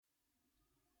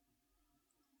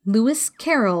Lewis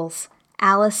Carroll's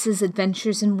Alice's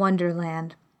Adventures in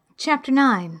Wonderland, Chapter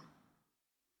 9.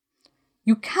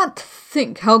 "You can't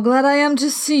think how glad I am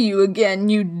to see you again,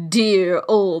 you dear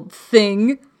old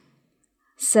thing,"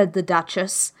 said the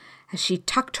Duchess, as she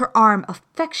tucked her arm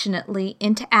affectionately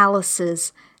into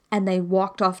Alice's, and they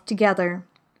walked off together.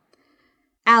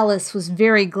 Alice was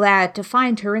very glad to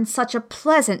find her in such a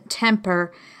pleasant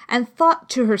temper, and thought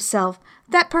to herself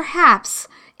that perhaps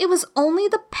it was only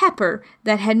the pepper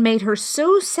that had made her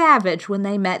so savage when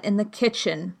they met in the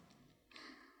kitchen.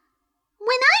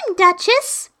 "When I'm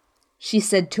Duchess," she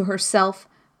said to herself,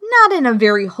 not in a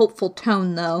very hopeful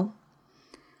tone, though,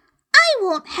 "I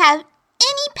won't have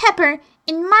any pepper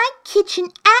in my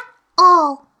kitchen at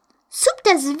all. Soup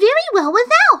does very well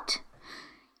without.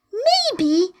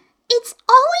 Maybe it's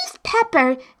always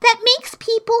pepper that makes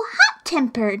people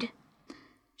hot-tempered."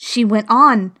 She went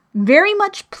on, very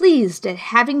much pleased at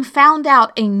having found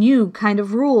out a new kind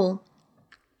of rule.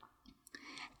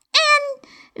 "And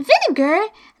vinegar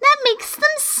that makes them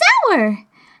sour,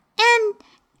 and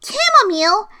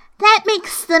chamomile that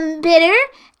makes them bitter,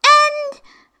 and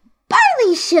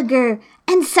barley sugar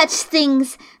and such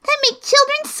things that make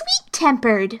children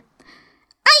sweet-tempered.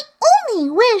 I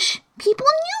only wish people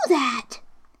knew that.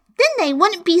 Then they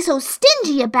wouldn't be so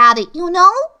stingy about it, you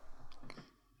know."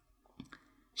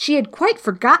 She had quite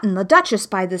forgotten the Duchess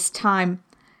by this time,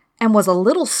 and was a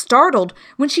little startled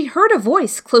when she heard a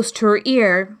voice close to her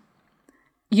ear.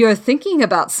 "You're thinking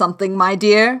about something, my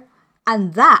dear,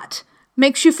 and that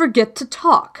makes you forget to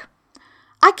talk.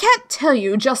 I can't tell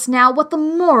you just now what the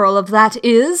moral of that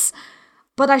is,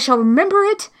 but I shall remember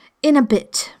it in a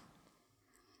bit."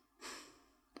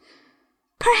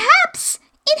 "Perhaps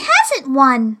it hasn't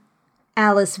one,"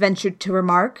 Alice ventured to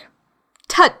remark.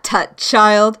 "Tut-tut,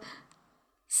 child,"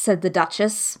 said the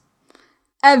Duchess.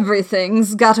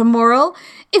 "Everything's got a moral,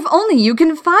 if only you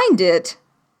can find it."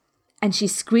 And she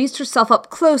squeezed herself up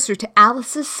closer to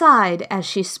Alice's side as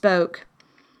she spoke.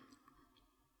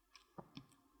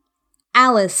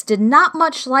 Alice did not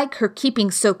much like her keeping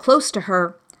so close to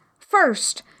her.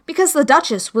 First, because the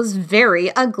Duchess was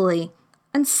very ugly,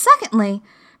 and secondly,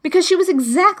 because she was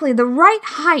exactly the right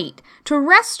height to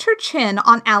rest her chin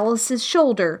on Alice's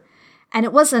shoulder, and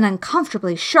it was an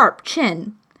uncomfortably sharp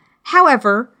chin.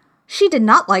 However, she did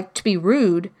not like to be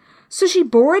rude, so she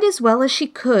bore it as well as she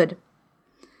could.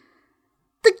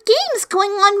 "The game's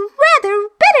going on rather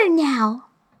better now,"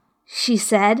 she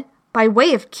said, by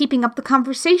way of keeping up the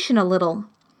conversation a little.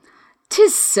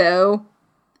 "'Tis so,"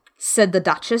 said the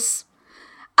Duchess.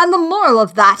 "And the moral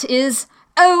of that is,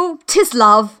 oh, 'tis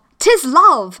love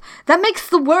that makes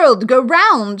the world go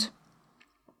round."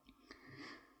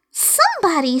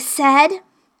 "Somebody said,"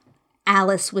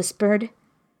 Alice whispered,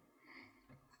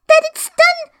 "that it's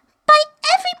done by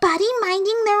everybody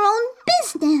minding their own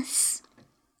business."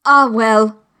 "Ah,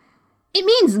 well, it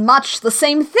means much the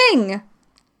same thing,"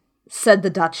 said the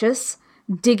Duchess,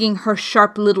 digging her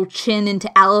sharp little chin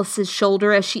into Alice's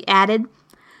shoulder as she added,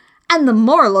 "and the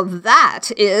moral of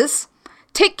that is,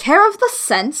 take care of the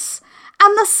sense,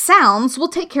 and the sounds will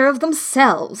take care of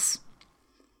themselves."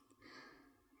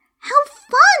 "How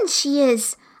fond she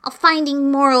is of finding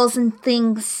morals in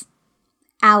things,"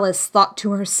 Alice thought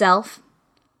to herself.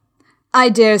 "I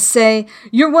dare say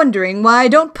you're wondering why I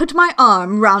don't put my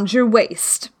arm round your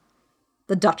waist,"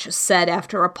 the Duchess said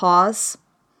after a pause.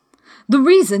 "The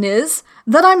reason is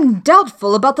that I'm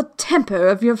doubtful about the temper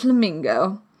of your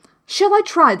flamingo. Shall I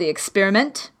try the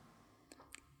experiment?"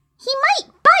 "He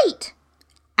might bite,"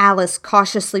 Alice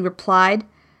cautiously replied,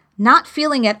 not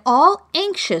feeling at all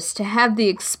anxious to have the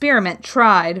experiment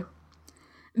tried.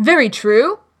 "Very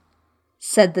true,"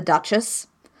 said the Duchess.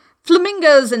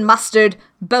 "Flamingos and mustard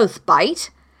both bite,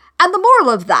 and the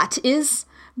moral of that is,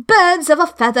 birds of a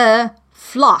feather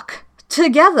flock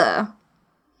together."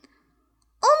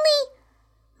 "Only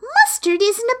mustard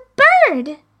isn't a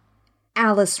bird,"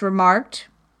 Alice remarked.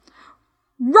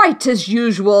 "Right as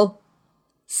usual,"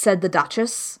 said the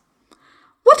Duchess.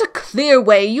 "What a clear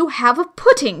way you have of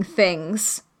putting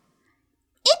things."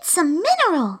 "It's a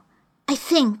mineral, I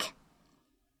think,"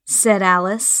 said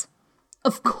Alice.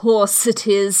 "Of course it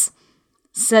is,"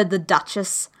 said the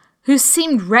Duchess, who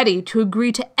seemed ready to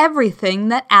agree to everything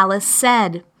that Alice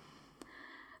said.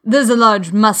 "There's a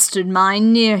large mustard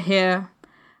mine near here,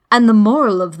 and the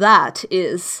moral of that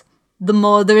is, the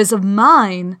more there is of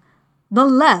mine, the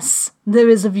less there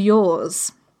is of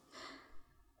yours."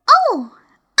 "Oh,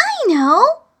 I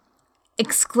know!"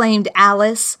 exclaimed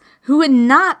Alice, who had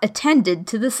not attended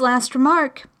to this last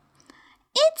remark.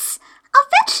 "It's a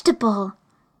vegetable.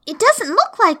 It doesn't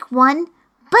look like one,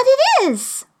 but it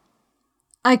is."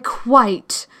 "I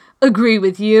quite agree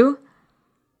with you,"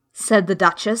 said the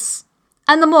Duchess.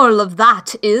 "And the moral of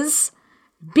that is,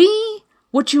 be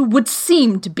what you would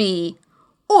seem to be,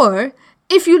 or,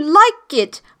 if you like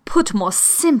it put more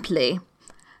simply,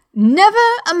 never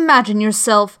imagine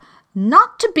yourself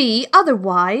not to be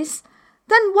otherwise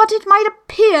than what it might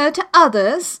appear to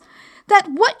others, that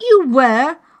what you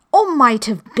were or might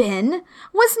have been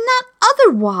was not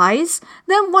otherwise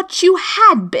than what you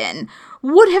had been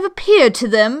would have appeared to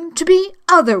them to be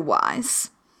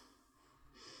otherwise."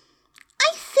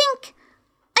 "I think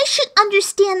I should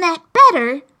understand that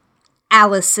better,"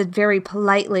 Alice said very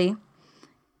politely,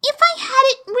 "if I had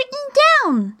it written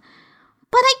down,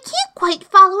 but I can't quite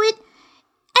follow it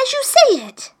as you say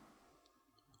it."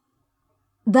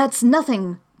 "That's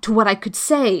nothing to what I could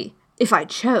say if I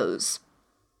chose,"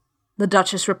 the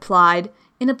Duchess replied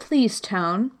in a pleased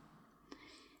tone.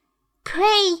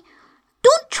 "Pray,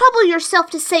 don't trouble yourself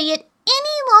to say it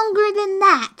any longer than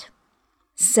that,"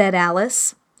 said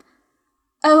Alice.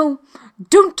 "Oh,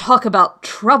 don't talk about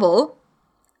trouble,"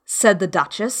 said the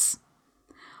Duchess.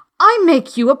 "I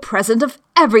make you a present of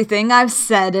everything I've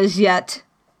said as yet."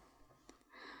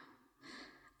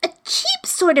 "A cheap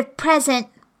sort of present,"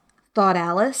 thought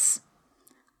Alice.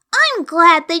 "I'm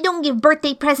glad they don't give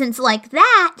birthday presents like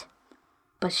that."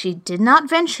 But she did not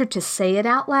venture to say it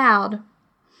out loud.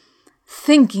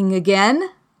 "Thinking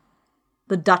again?"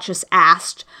 the Duchess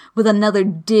asked, with another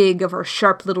dig of her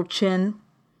sharp little chin.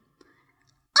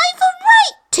 "I've a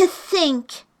right to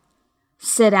think,"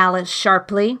 said Alice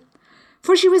sharply,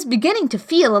 for she was beginning to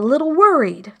feel a little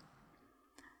worried.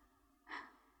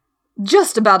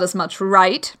 "Just about as much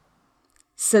right,"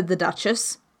 said the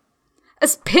Duchess,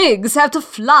 "as pigs have to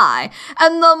fly,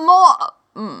 and the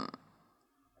more—"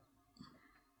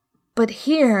 But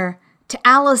here, to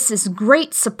Alice's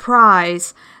great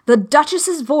surprise, the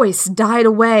Duchess's voice died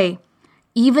away,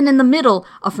 even in the middle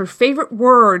of her favorite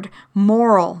word,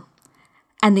 moral,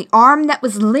 and the arm that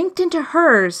was linked into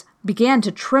hers began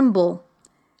to tremble.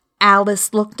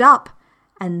 Alice looked up,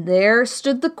 and there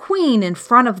stood the Queen in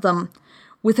front of them,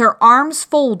 with her arms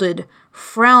folded,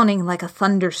 frowning like a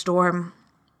thunderstorm.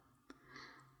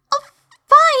 "A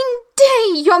fine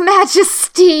day, Your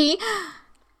Majesty!"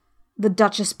 the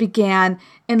Duchess began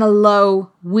in a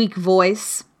low, weak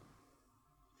voice.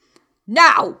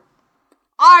 "Now,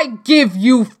 I give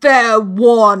you fair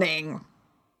warning,"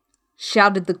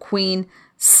 shouted the Queen,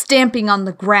 stamping on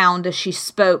the ground as she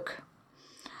spoke.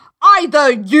 "Either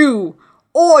you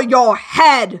or your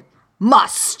head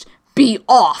must be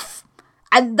off,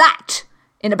 and that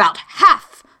in about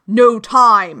half no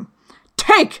time.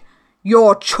 Take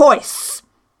your choice."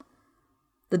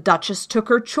 The Duchess took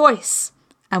her choice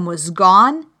and was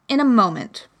gone in a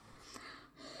moment.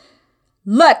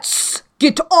 "Let's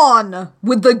get on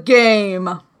with the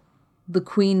game," the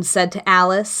Queen said to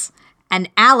Alice, and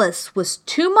Alice was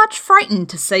too much frightened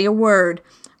to say a word,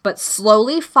 but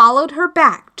slowly followed her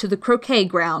back to the croquet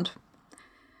ground.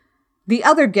 The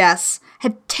other guests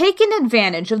had taken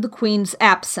advantage of the Queen's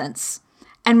absence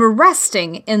and were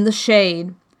resting in the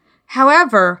shade.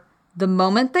 However, the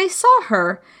moment they saw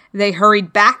her, they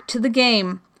hurried back to the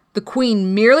game, the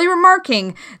Queen merely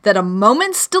remarking that a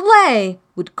moment's delay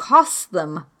would cost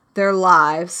them their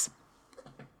lives.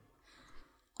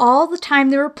 All the time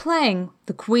they were playing,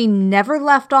 the Queen never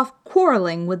left off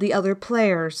quarreling with the other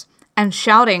players and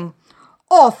shouting,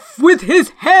 "Off with his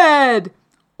head!"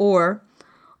 or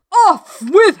 "Off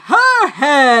with her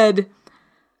head!"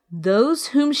 Those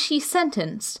whom she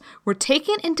sentenced were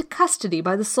taken into custody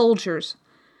by the soldiers,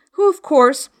 who of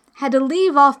course had to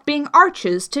leave off being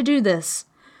arches to do this,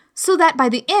 so that by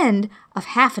the end of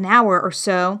half an hour or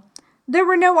so, there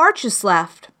were no arches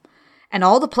left, and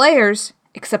all the players,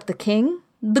 except the King,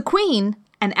 the Queen,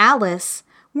 and Alice,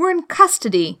 were in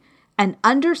custody and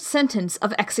under sentence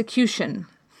of execution.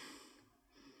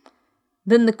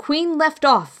 Then the Queen left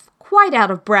off, quite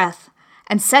out of breath,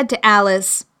 and said to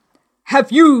Alice,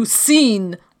 "Have you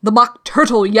seen the Mock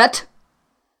Turtle yet?"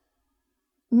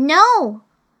 "No,"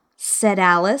 said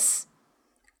Alice.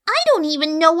 "I don't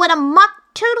even know what a mock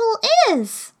turtle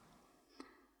is."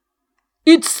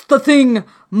 "It's the thing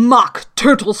mock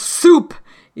turtle soup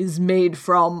is made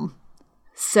from,"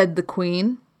 said the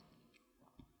Queen.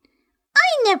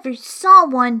 "I never saw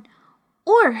one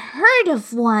or heard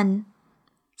of one,"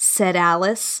 said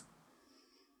Alice.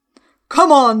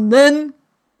 "Come on, then,"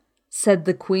 said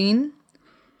the Queen,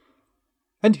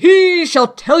 "and he shall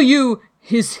tell you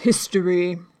his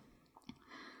history."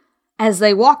 As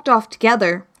they walked off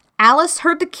together, Alice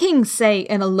heard the King say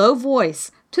in a low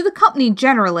voice to the company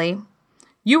generally,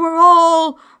 "You are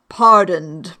all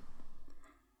pardoned."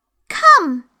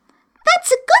 "Come,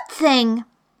 that's a good thing,"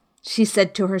 she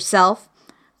said to herself,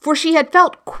 for she had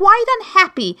felt quite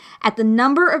unhappy at the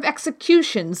number of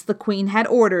executions the queen had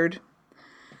ordered.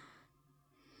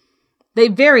 They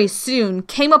very soon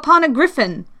came upon a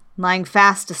griffin, lying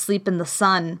fast asleep in the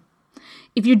sun.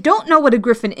 If you don't know what a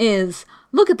griffin is,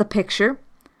 look at the picture.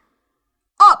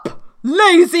 "Up,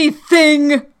 lazy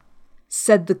thing,"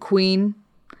 said the queen,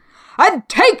 "and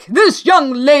take this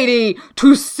young lady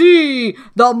to see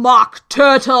the Mock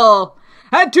Turtle,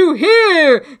 and to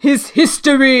hear his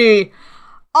history.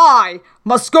 I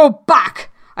must go back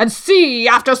and see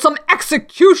after some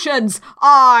executions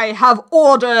I have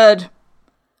ordered."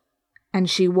 And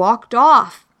she walked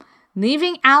off,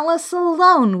 leaving Alice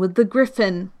alone with the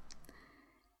griffin.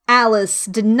 Alice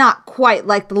did not quite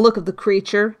like the look of the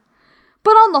creature,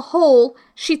 but on the whole,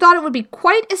 she thought it would be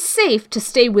quite as safe to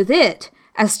stay with it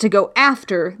as to go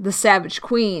after the savage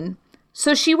queen,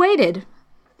 so she waited.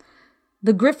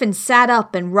 The griffin sat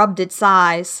up and rubbed its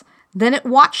eyes. Then it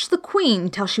watched the queen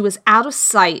till she was out of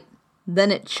sight. Then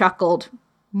it chuckled.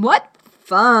 "What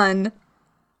fun,"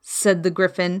 said the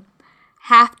griffin,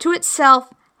 half to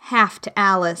itself, half to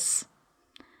Alice.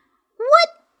 "What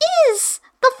is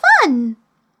the fun?"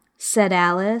 said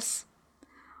Alice.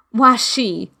 "Why,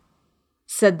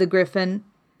 said the griffin.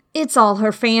 "It's all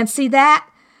her fancy, that.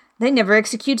 They never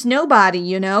executes nobody,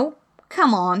 you know.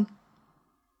 Come on."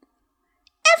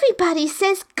 "Everybody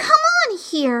says, 'Come on,'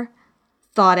 here,"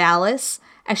 thought Alice,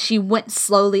 as she went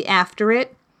slowly after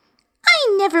it.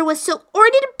 "I never was so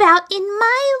ordered about in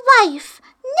my life.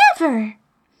 Never."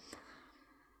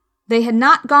 They had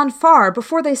not gone far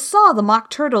before they saw the Mock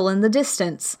Turtle in the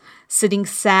distance, sitting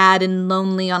sad and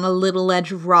lonely on a little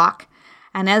ledge of rock,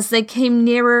 and as they came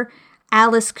nearer,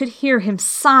 Alice could hear him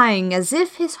sighing as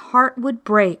if his heart would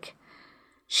break.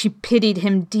 She pitied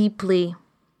him deeply.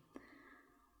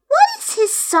 "What is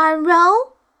his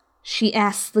sorrow?" she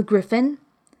asked the griffin,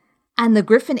 and the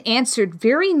griffin answered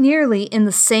very nearly in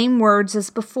the same words as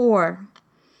before.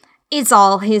 "It's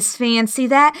all his fancy,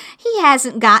 that. He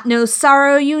hasn't got no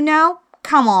sorrow, you know.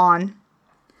 Come on."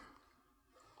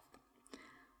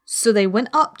 So they went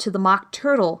up to the Mock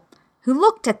Turtle, who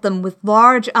looked at them with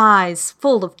large eyes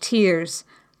full of tears,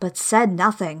 but said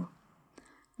nothing.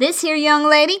 "This here young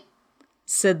lady,"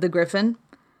 said the griffin,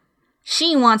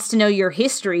 "she wants to know your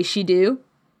history, she do."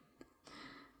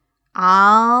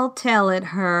 "I'll tell it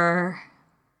her,"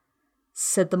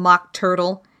 said the Mock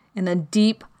Turtle in a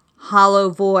deep, hollow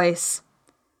voice.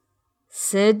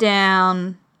 "Sit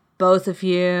down, both of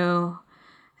you,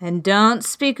 and don't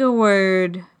speak a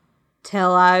word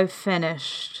till I've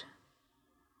finished."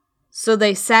 So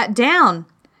they sat down,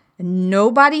 and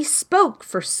nobody spoke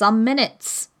for some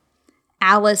minutes.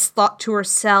 Alice thought to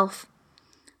herself,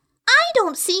 "I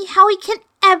don't see how he can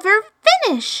ever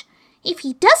finish, if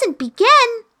he doesn't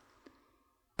begin."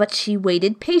 But she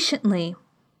waited patiently.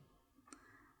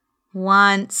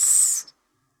 "Once,"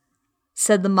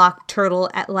 said the Mock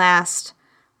Turtle at last,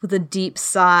 with a deep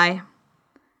sigh,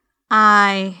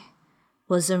 "I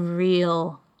was a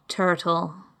real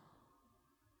turtle."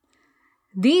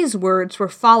 These words were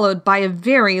followed by a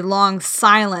very long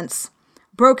silence,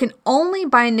 broken only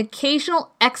by an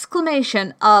occasional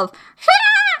exclamation of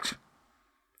 "Shut!"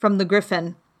 from the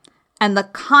griffin, and the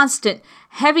constant,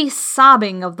 heavy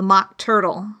sobbing of the Mock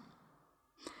Turtle.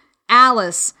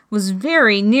 Alice was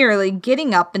very nearly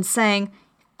getting up and saying,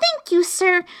 "Thank you,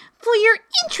 sir, for your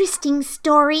interesting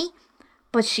story,"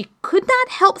 but she could not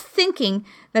help thinking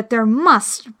that there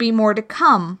must be more to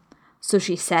come, so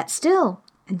she sat still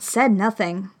and said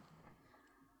nothing.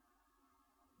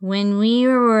 "When we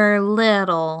were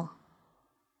little,"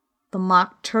 the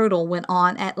Mock Turtle went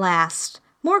on at last,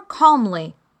 more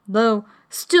calmly, though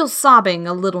still sobbing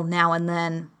a little now and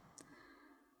then,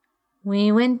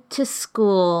 "we went to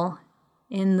school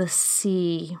in the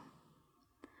sea.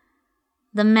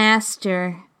 The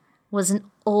master was an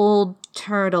old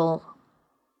turtle.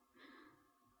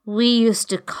 We used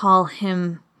to call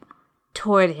him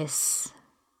Tortoise."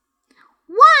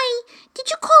 "Why did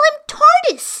you call him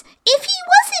Tortoise if he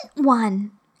wasn't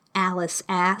one?" Alice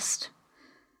asked.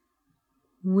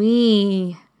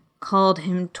 "We called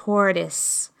him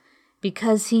Tortoise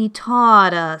because he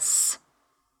taught us,"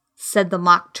 said the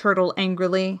Mock Turtle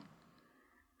angrily.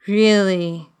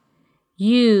 "Really,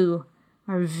 you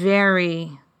are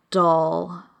very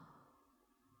dull."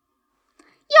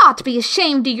 "You ought to be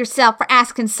ashamed of yourself for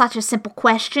asking such a simple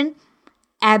question,"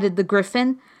 added the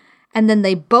griffin, and then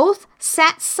they both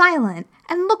sat silent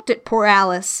and looked at poor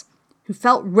Alice, who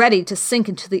felt ready to sink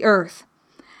into the earth.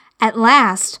 At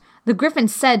last, the griffin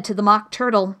said to the Mock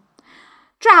Turtle,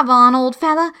 "Drive on, old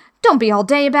fella, don't be all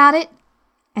day about it."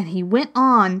 And he went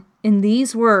on in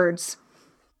these words.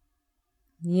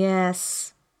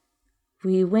 "Yes,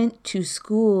 We went to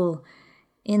school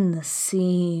in the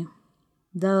sea,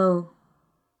 though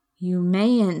you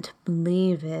mayn't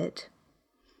believe it."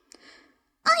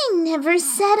 "I never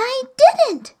said I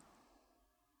didn't,"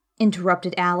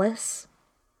 interrupted Alice.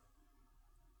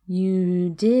 "You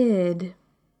did,"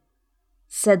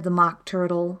 said the Mock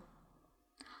Turtle.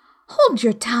 "Hold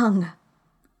your tongue,"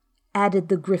 added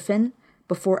the Gryphon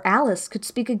before Alice could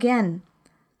speak again.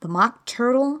 The Mock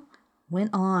Turtle went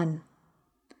on.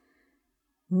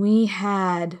 "We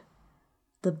had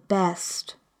the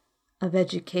best of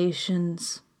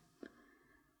educations.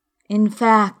 In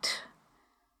fact,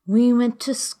 we went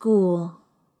to school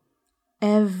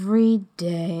every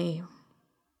day."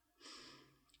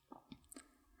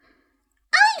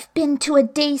 "I've been to a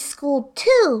day school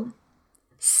too,"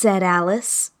 said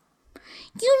Alice.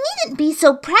 "You needn't be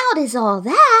so proud as all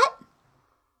that."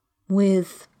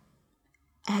 "With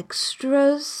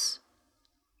extras?"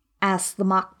 asked the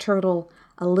Mock Turtle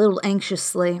a little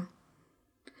anxiously.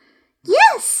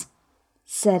 "Yes,"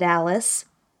 said Alice.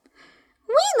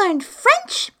 "We learned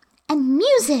French and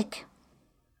music."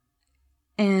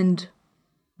 "And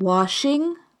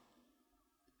washing?"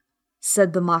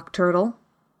 said the Mock Turtle.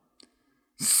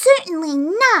 "Certainly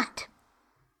not,"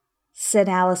 said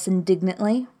Alice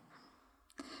indignantly.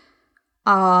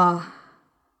 "Ah,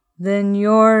 then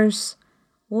yours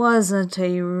wasn't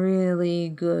a really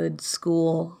good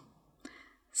school,"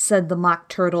 said the Mock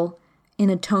Turtle in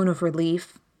a tone of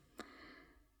relief.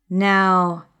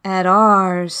 "Now, at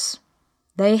ours,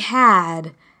 they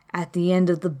had, at the end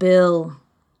of the bill,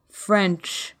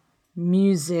 French,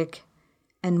 music,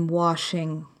 and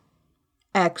washing.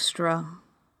 Extra."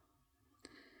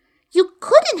 "You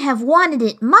couldn't have wanted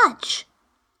it much,"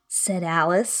 said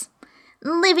Alice,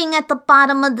 "living at the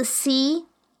bottom of the sea."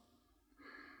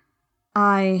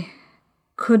 "I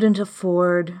couldn't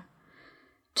afford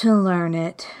to learn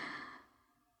it,"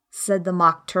 said the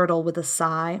Mock Turtle with a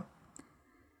sigh.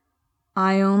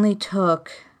 "I only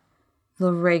took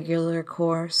the regular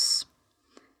course."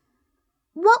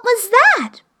 "What was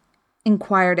that?"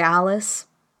 inquired Alice.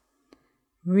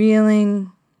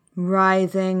 "Reeling,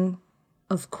 writhing,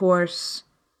 of course,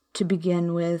 to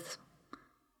begin with,"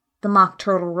 the Mock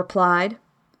Turtle replied.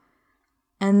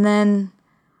 "And then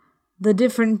the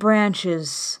different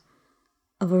branches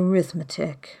of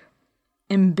arithmetic,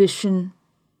 ambition,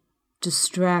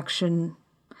 distraction,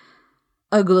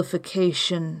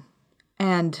 uglification,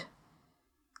 and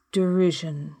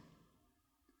derision."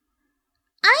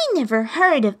 "I never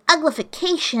heard of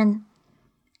uglification,"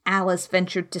 Alice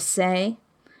ventured to say.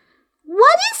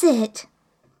 "What is it?"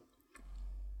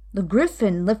 The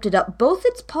Gryphon lifted up both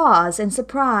its paws in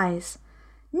surprise.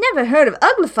 "Never heard of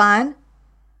uglifying?"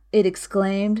 it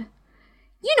exclaimed.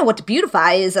 "You know what to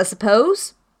beautify is, I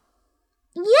suppose."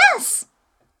 "Yes,"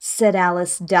 said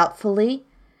Alice doubtfully.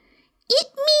 "It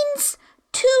means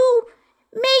to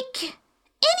make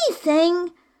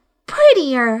anything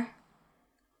prettier."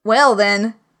 "Well,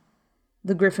 then,"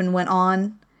 the Gryphon went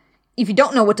on, "if you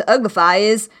don't know what to uglify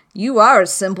is, you are a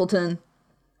simpleton."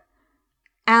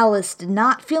 Alice did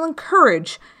not feel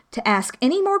encouraged to ask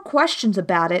any more questions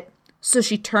about it, so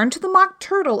she turned to the Mock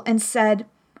Turtle and said,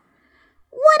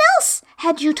 "What else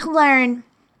had you to learn?"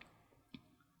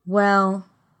 "Well,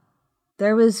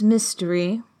 there was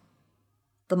mystery,"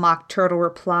 the Mock Turtle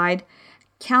replied,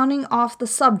 counting off the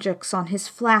subjects on his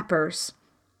flappers.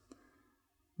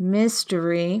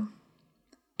 "Mystery,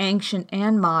 ancient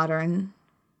and modern,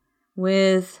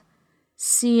 with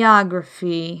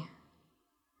seaography.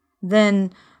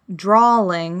 Then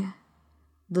drawling.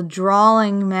 The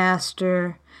drawling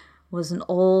master was an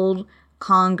old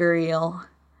conger eel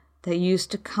that used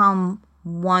to come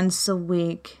once a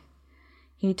week.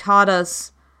 He taught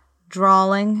us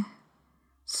drawling,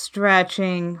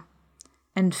 stretching,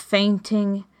 and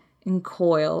fainting in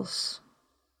coils."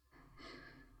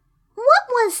 "What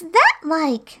was that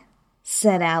like?"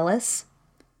 said Alice.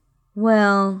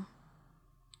 "Well,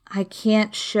 I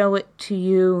can't show it to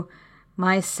you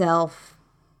myself,"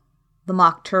 the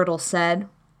Mock Turtle said.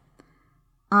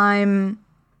 "I'm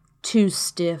too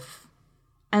stiff,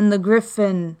 and the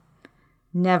Gryphon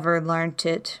never learnt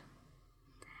it."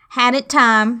 "Hadn't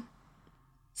time,"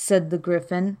 said the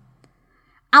Gryphon.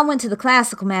 "I went to the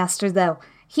classical master, though.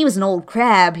 He was an old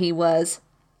crab, he was."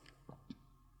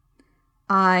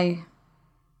 "I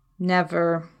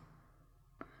never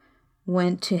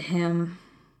went to him,"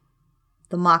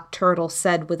 the Mock Turtle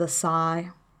said with a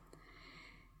sigh.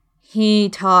 "He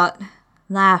taught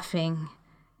laughing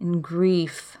and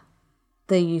grief,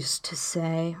 they used to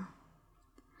say."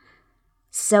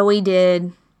 "So he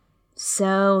did,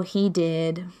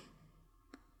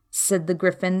 said the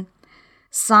Gryphon,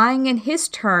 sighing in his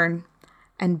turn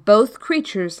and both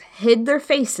creatures hid their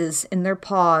faces in their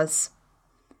paws.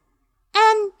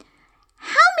 And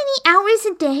how many hours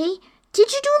a day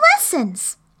did you do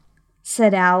lessons?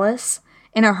 Said Alice,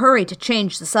 in a hurry to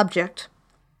change the subject.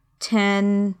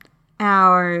 10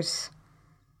 hours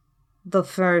the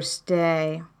first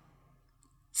day,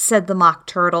 said the Mock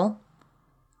Turtle.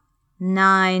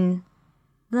 9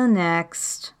 the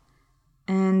next,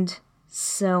 and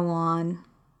so on.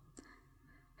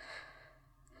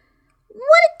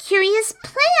 What a curious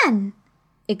plan,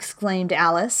 exclaimed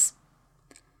Alice.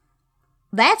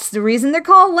 That's the reason they're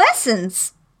called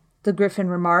lessons, the Gryphon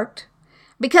remarked,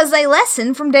 because they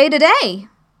lesson from day to day.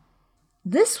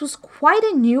 This was quite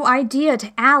a new idea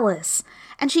to Alice,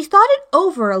 and she thought it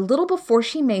over a little before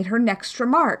she made her next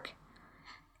remark.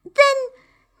 Then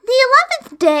the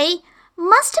 11th day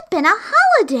must have been a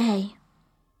holiday.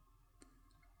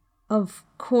 Of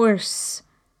course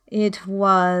it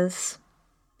was,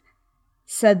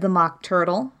 said the Mock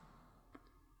Turtle.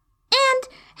 And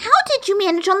how did you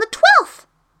manage on the 12th?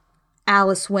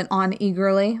 Alice went on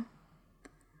eagerly.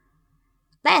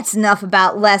 That's enough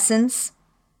about lessons,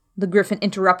 the Gryphon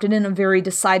interrupted in a very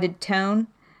decided tone.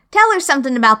 Tell her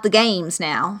something about the games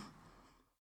now.